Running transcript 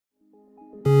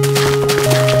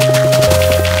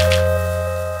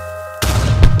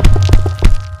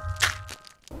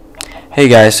Hey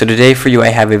guys, so today for you I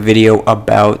have a video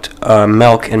about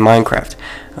milk in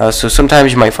Minecraft. So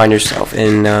sometimes you might find yourself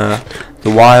in the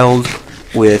wild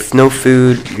with no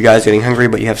food, you guys getting hungry,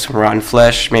 but you have some rotten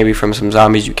flesh, maybe from some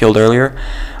zombies you killed earlier.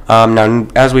 Now,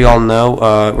 as we all know,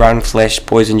 rotten flesh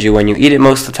poisons you when you eat it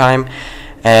most of the time,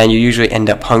 and you usually end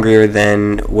up hungrier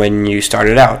than when you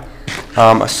started out.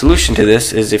 A solution to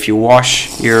this is if you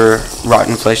wash your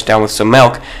rotten flesh down with some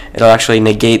milk, it'll actually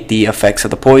negate the effects of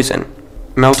the poison.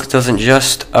 Milk doesn't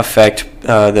just affect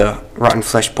the rotten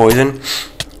flesh poison,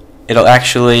 it'll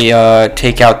actually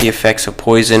take out the effects of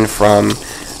poison from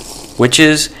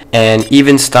witches and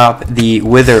even stop the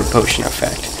wither potion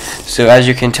effect. So as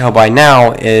you can tell by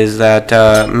now is that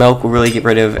milk will really get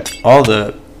rid of all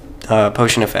the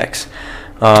potion effects,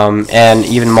 and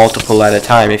even multiple at a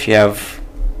time. If you have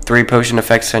 3 potion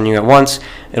effects on you at once,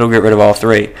 it'll get rid of all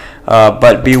 3.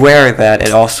 But beware that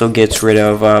it also gets rid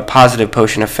of positive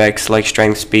potion effects like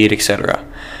strength, speed, etc.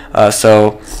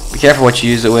 So be careful what you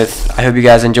use it with. I hope you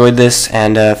guys enjoyed this,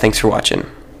 and thanks for watching.